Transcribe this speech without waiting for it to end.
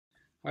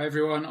Hi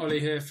everyone, Ollie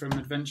here from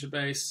Adventure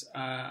Base.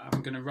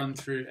 I'm going to run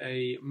through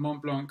a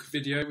Mont Blanc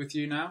video with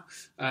you now,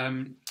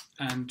 and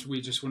we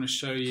just want to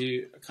show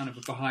you kind of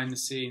a behind the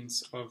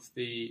scenes of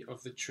the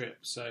trip.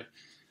 So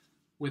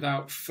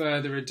without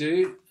further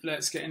ado,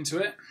 let's get into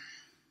it.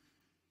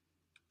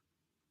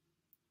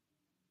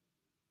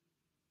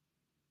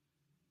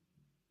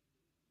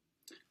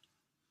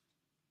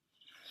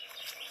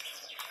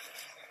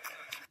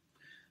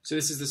 So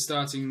this is the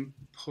starting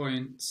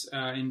point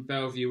in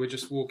Bellevue. We're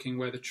just walking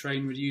where the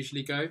train would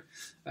usually go.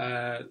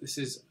 This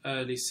is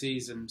early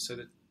season, so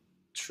the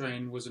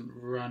train wasn't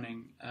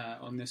running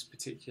on this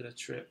particular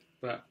trip.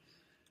 But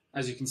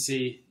as you can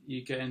see,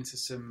 you get into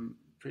some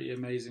pretty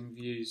amazing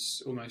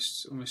views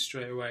almost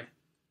straight away.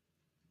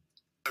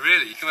 Oh,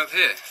 really? You come up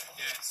here?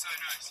 Yeah, it's so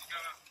nice. You go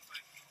up,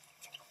 like,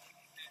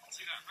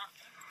 see that up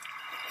there?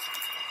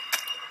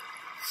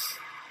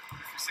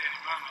 If you see any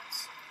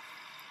marmots.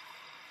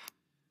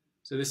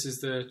 So this is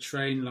the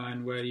train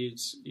line where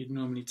you'd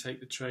normally take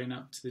the train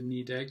up to the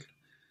Nideg,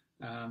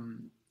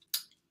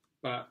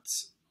 but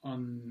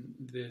on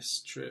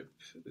this trip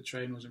the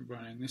train wasn't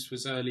running. This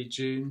was early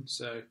June,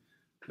 so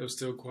there was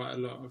still quite a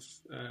lot of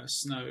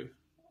snow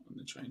on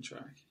the train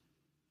track.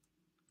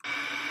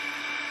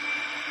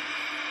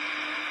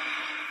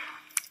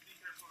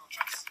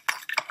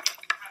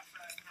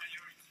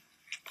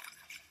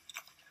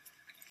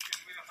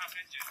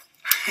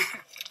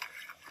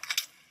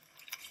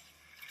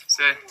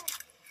 So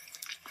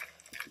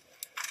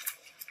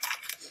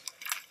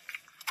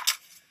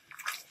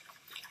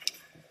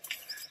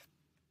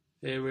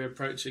here we're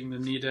approaching the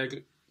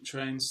Nideg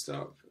train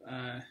stop.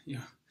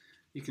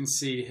 You can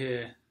see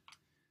here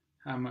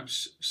how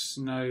much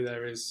snow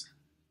there is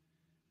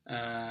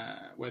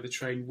where the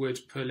train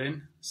would pull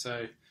in.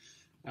 So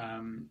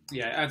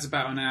yeah, it adds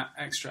about an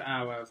extra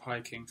hour of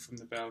hiking from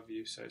the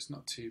Bellevue, so it's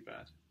not too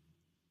bad.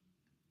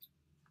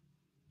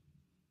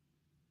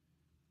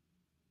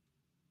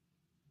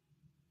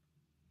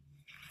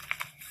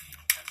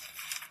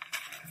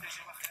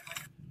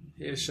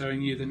 Here's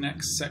showing you the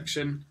next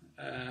section,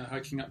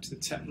 hiking up to the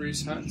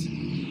Teprus hut.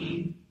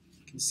 You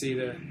can see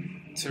the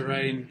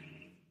terrain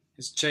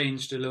has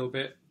changed a little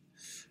bit.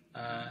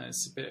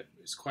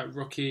 It's quite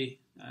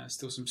rocky,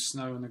 still some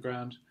snow on the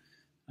ground.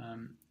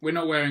 We're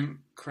not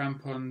wearing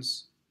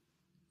crampons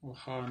or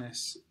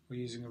harness. We're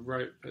using a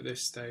rope at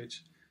this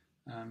stage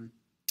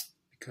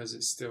because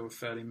it's still a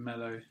fairly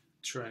mellow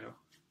trail.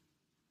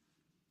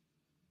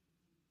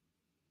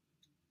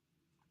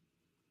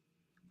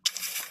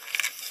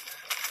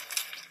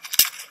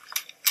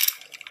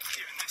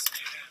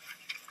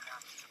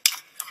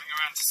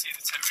 to see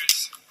the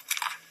Teprus.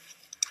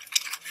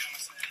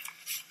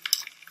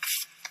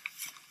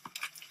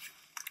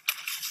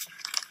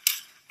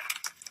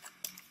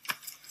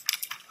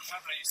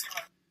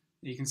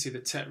 You can see the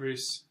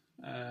Teprus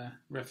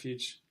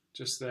refuge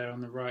just there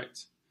on the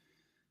right,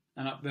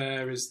 and up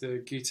there is the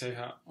Goûter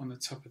hut on the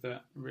top of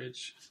that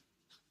ridge.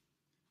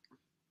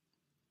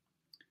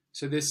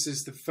 So this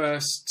is the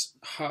first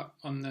hut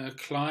on the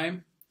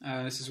climb.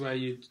 This is where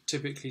you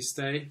typically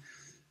stay.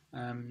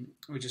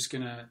 We're just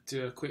going to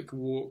do a quick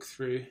walk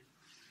through,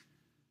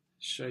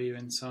 show you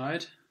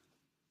inside.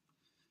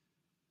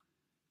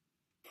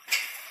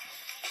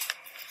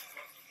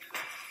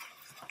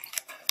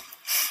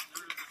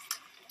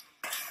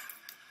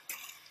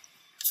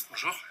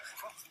 Bonjour.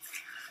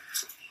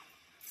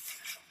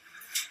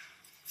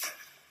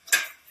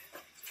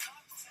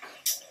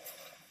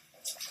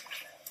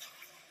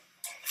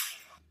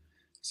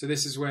 So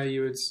this is where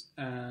you would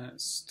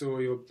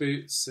store your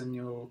boots and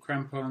your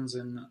crampons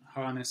and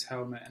harness,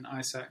 helmet and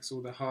ice axe.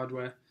 All the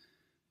hardware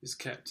is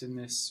kept in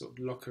this sort of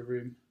locker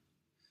room.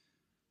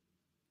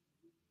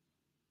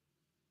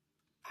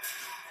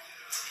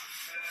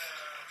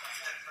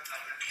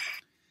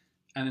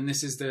 And then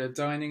this is the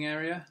dining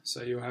area,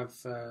 so you'll have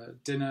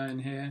dinner in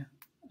here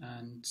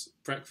and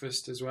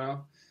breakfast as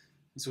well.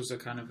 It's also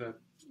kind of a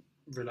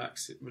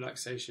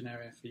relaxation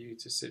area for you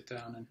to sit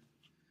down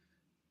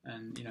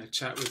and you know,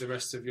 chat with the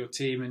rest of your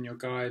team and your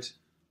guide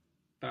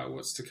about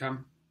what's to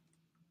come.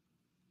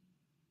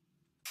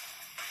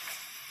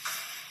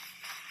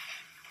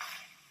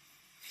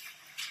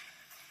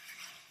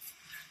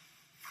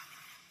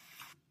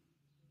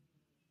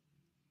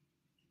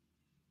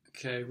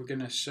 Okay, we're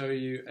going to show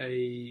you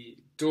a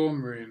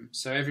dorm room.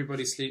 So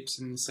everybody sleeps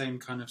in the same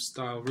kind of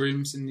style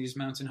rooms in these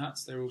mountain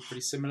huts. They're all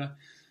pretty similar.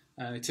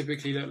 They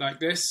typically look like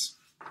this.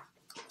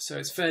 So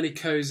it's fairly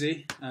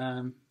cozy,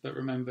 but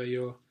remember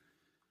you're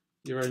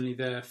only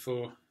there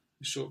for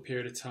a short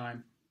period of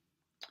time.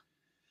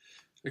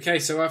 Okay,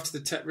 so after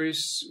the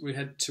Teprus, we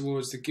head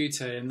towards the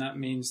Goûter, and that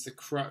means the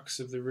crux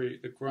of the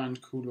route, the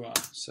Grand Couloir.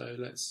 So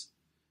let's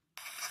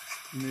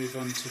move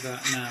on to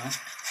that now.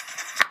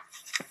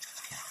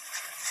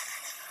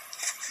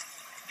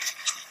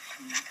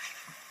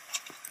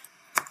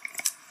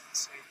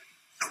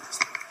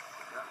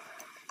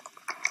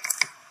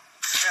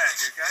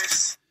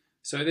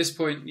 So at this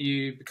point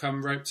you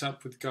become roped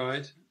up with the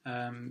guide.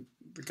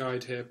 The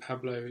guide here,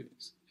 Pablo,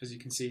 as you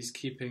can see, is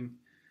keeping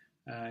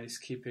He's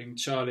keeping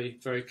Charlie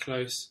very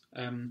close.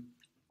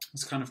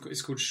 It's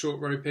called short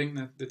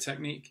roping, the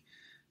technique,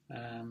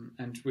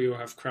 and we all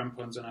have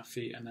crampons on our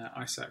feet and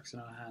ice axe in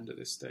our hand at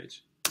this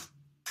stage.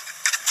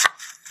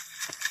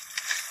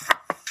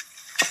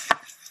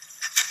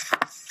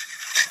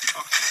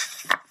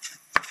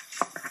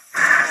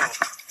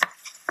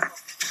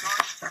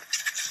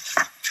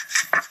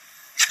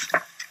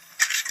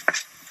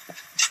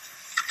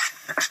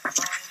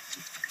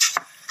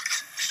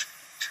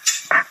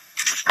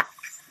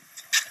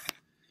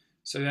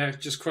 So they're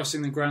just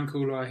crossing the Grand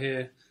Couloir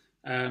here.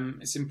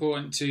 It's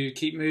important to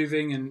keep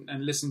moving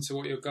and listen to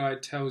what your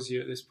guide tells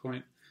you at this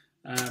point.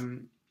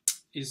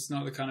 It's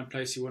not the kind of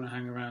place you want to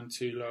hang around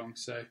too long,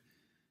 so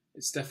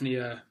it's definitely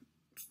a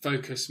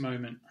focus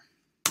moment.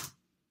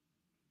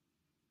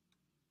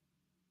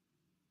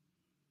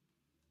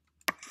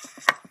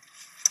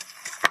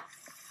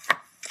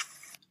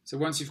 So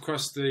once you've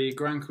crossed the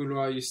Grand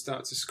Couloir, you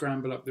start to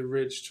scramble up the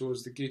ridge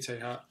towards the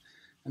Goûter hut,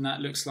 and that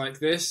looks like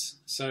this.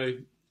 So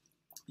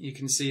you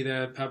can see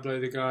there Pablo,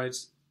 the guide,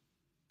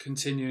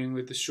 continuing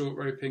with the short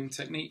roping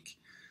technique.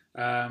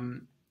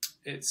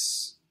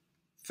 It's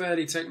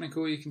fairly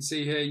technical. You can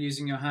see here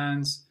using your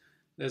hands.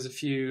 There's a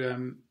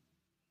few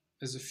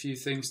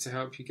things to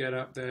help you get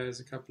up there. There's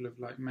a couple of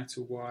like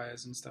metal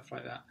wires and stuff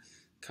like that.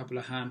 A couple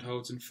of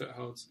handholds and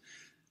footholds.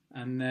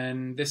 And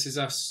then this is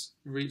us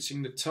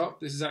reaching the top.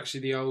 This is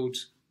actually the old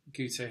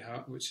Goûter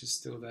hut, which is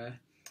still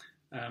there.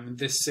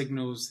 This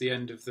signals the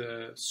end of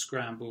the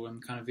scramble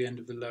and kind of the end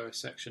of the lower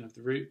section of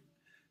the route.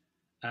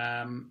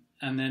 And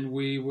then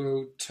we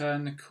will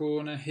turn the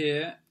corner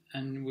here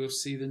and we'll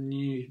see the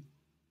new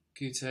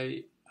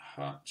Goûter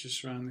hut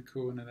just around the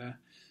corner there.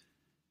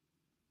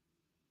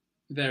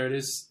 There it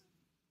is,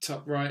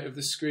 top right of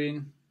the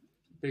screen,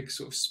 big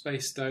sort of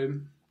space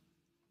dome.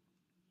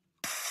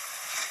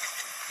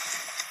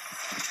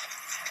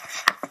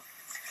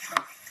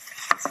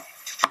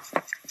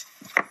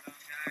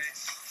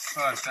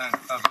 Oh, so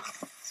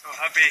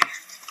happy.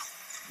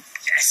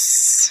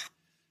 Yes.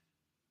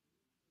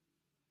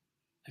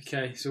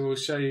 Okay, so we'll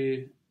show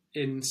you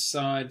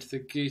inside the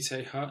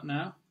Goûter hut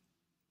now.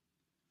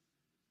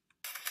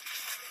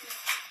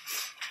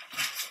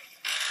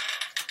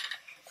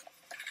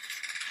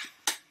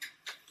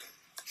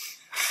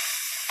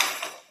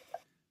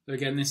 So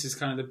again, this is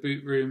kind of the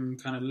boot room,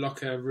 kind of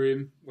locker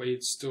room where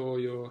you'd store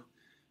your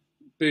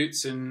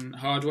boots and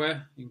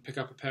hardware. You can pick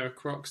up a pair of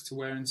Crocs to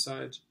wear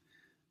inside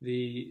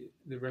the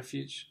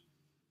refuge.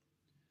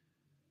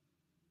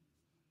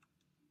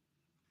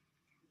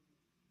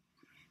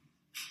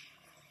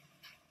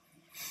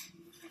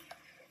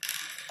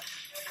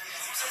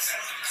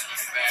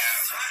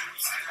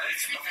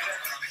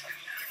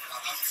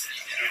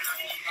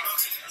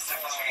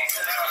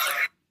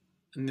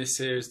 And this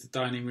here is the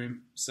dining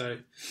room, so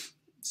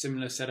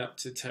similar setup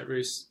to Tête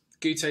Rousse.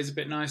 Goûter's a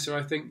bit nicer,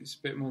 I think. It's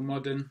a bit more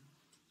modern.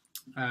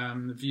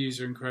 The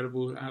views are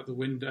incredible out the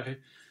window,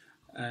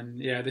 and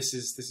yeah, this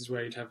is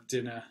where you'd have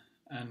dinner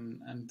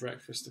and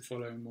breakfast the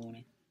following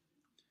morning.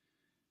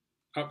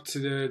 Up to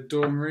the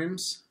dorm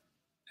rooms.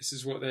 This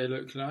is what they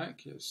look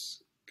like.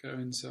 Let's go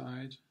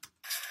inside.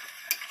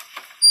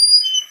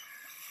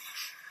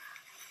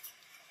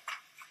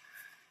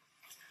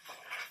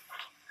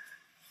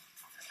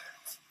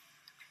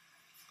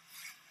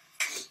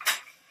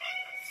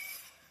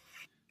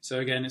 So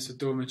again, it's a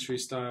dormitory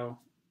style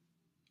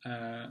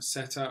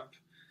setup,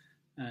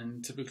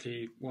 and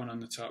typically one on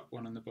the top,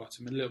 one on the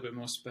bottom. A little bit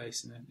more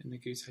space in the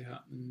Goûter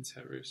hut than in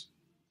Tête Rousse.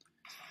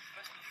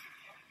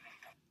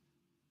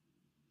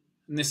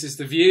 And this is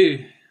the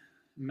view.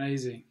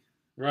 Amazing.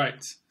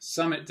 Right,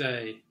 summit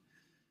day.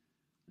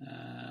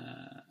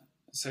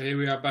 So here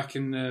we are back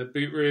in the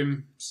boot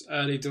room. It's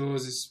early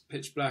doors, it's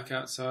pitch black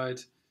outside.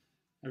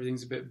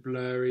 Everything's a bit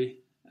blurry,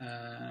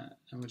 and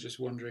we're just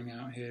wandering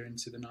out here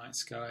into the night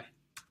sky.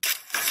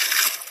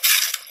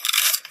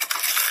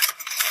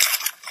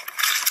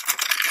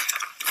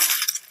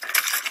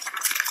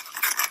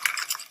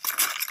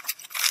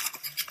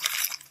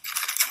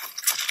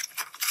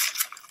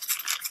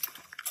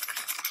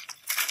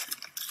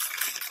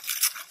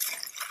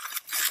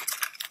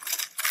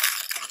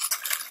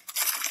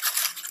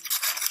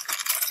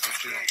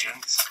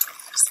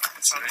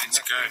 It's ready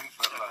to go. Ready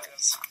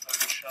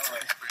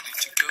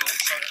to go.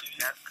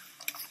 Yeah.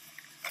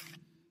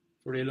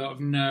 Probably a lot of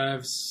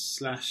nerves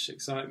 /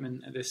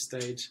 excitement at this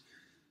stage,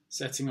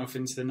 setting off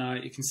into the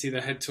night. You can see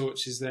the head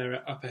torches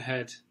there up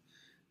ahead,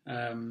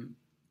 yeah,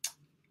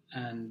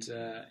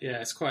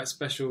 it's quite a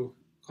special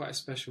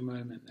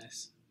moment.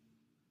 This.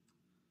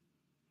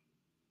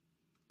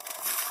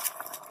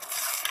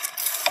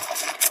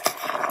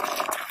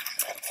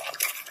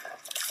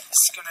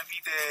 It's gonna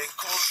be the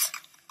cold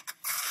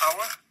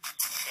hour.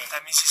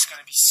 That means it's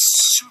gonna be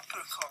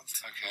super cold.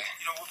 Okay.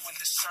 You know what? When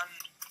the sun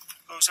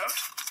goes out,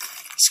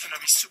 it's gonna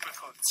be super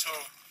cold.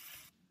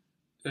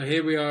 So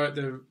here we are at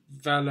the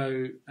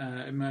Valo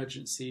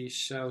emergency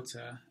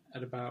shelter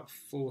at about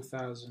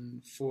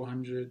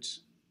 4,400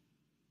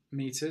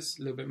 meters,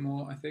 a little bit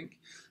more, I think.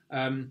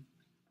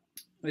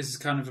 this is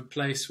kind of a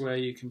place where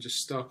you can just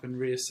stop and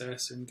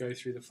reassess and go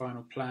through the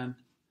final plan.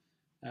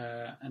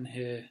 And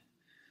here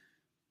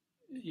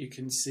you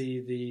can see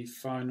the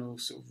final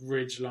sort of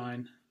ridge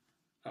line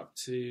up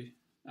to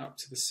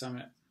the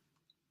summit.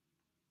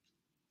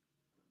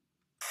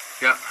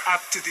 Yeah.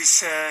 Up to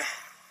this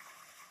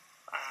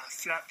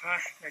flat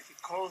part, like you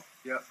call.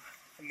 Yeah.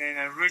 And then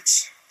I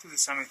reach to the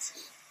summit.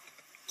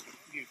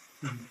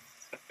 Beautiful.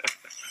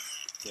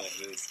 Yeah,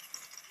 it is.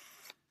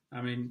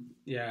 I mean,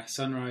 yeah,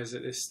 sunrise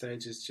at this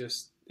stage is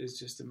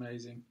just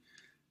amazing.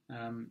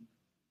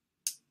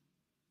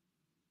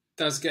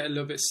 Does get a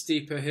little bit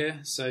steeper here,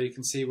 so you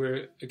can see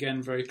we're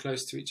again very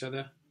close to each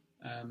other.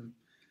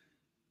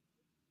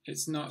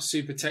 It's not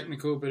super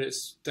technical, but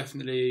it's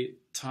definitely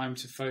time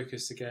to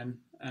focus again,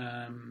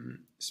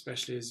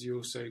 especially as you're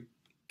also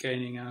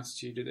gaining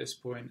altitude at this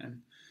point.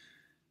 And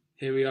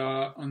here we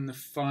are on the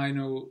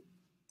final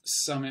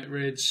summit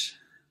ridge.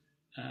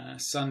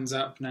 Sun's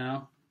up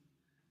now.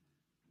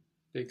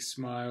 Big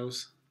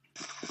smiles.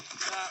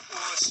 That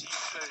was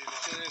incredible.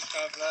 Cheers,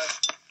 Pablo.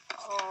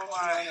 Oh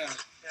my. Yeah.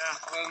 Yeah.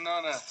 What an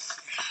honour.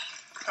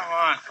 Come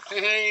on.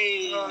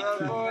 Hey, Well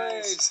done,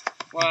 boys.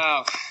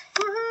 Wow.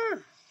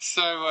 Woohoo.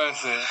 So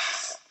worth it.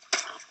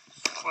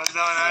 Well done,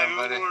 Well done, good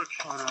buddy. work.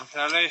 Well done,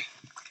 Charlie.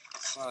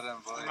 Well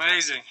done, boy.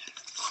 Amazing.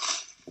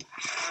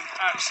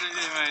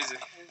 Absolutely amazing.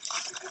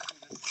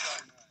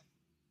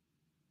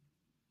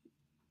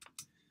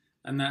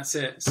 And that's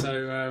it.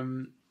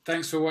 So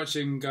thanks for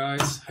watching,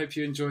 guys. Hope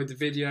you enjoyed the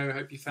video.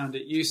 Hope you found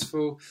it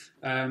useful.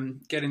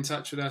 Get in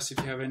touch with us if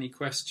you have any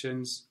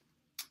questions,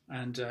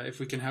 and if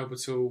we can help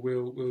at all,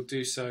 we'll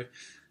do so.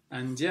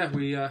 And yeah,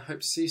 we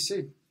hope to see you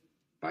soon.